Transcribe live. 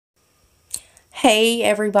Hey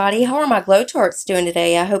everybody, how are my Glow Tarts doing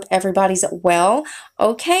today? I hope everybody's well.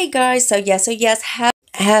 Okay guys, so Yes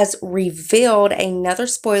has revealed another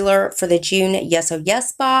spoiler for the June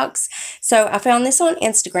Yes box. So I found this on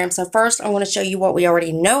Instagram. So first I want to show you what we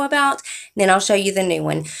already know about, and then I'll show you the new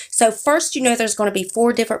one. So first, you know there's going to be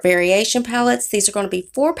 4 different variation palettes. These are going to be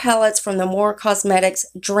 4 palettes from the More Cosmetics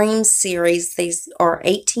Dream series. These are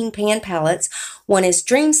 18 pan palettes. One is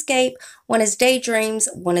Dreamscape, one is Daydreams,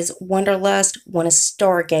 one is Wanderlust, one is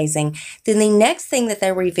Stargazing. Then the next thing that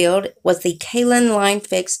they revealed was the Kaylin Line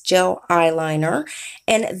Fix Gel Eyeliner.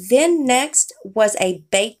 And then next was a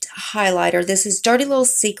baked highlighter. This is Dirty Little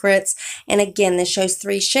Secrets. And again, this shows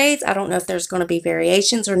 3 shades. I don't know if there's going to be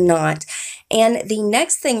variations or not. And the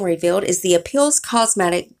next thing revealed is the Appeals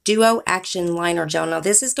Cosmetic Duo Action Liner Gel. Now,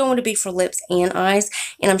 this is going to be for lips and eyes,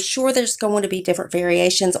 and I'm sure there's going to be different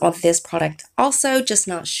variations on this product also, just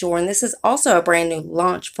not sure. And this is also a brand new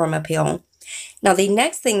launch from Appeal. Now, the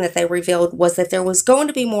next thing that they revealed was that there was going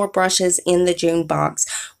to be more brushes in the June box.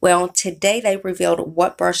 Well, today they revealed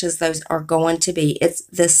what brushes those are going to be. It's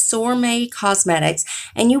the May Cosmetics,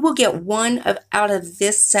 and you will get one out of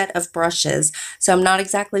this set of brushes. So I'm not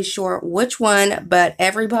exactly sure which one, but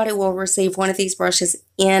everybody will receive one of these brushes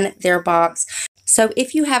in their box. So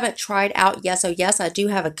if you haven't tried out Yes, I do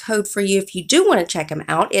have a code for you if you do want to check them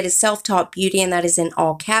out. It is SelfTaught Beauty, and that is in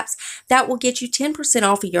all caps. That will get you 10%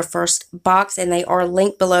 off of your first box, and they are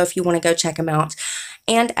linked below if you want to go check them out.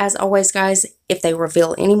 And as always, guys, if they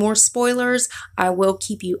reveal any more spoilers, I will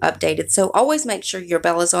keep you updated. So always make sure your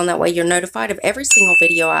bell is on. That way you're notified of every single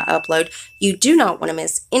video I upload. You do not want to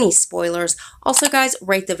miss any spoilers. Also, guys,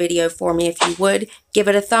 rate the video for me if you would. Give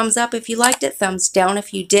it a thumbs up if you liked it, thumbs down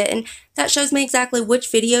if you didn't. That shows me exactly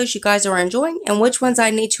which videos you guys are enjoying and which ones I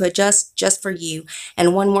need to adjust just for you.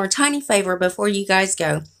 And one more tiny favor before you guys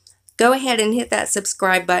go. Go ahead and hit that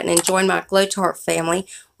subscribe button and join my Glow Tart family.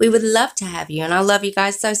 We would love to have you, and I love you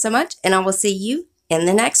guys so much, and I will see you in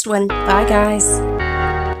the next one. Bye, guys.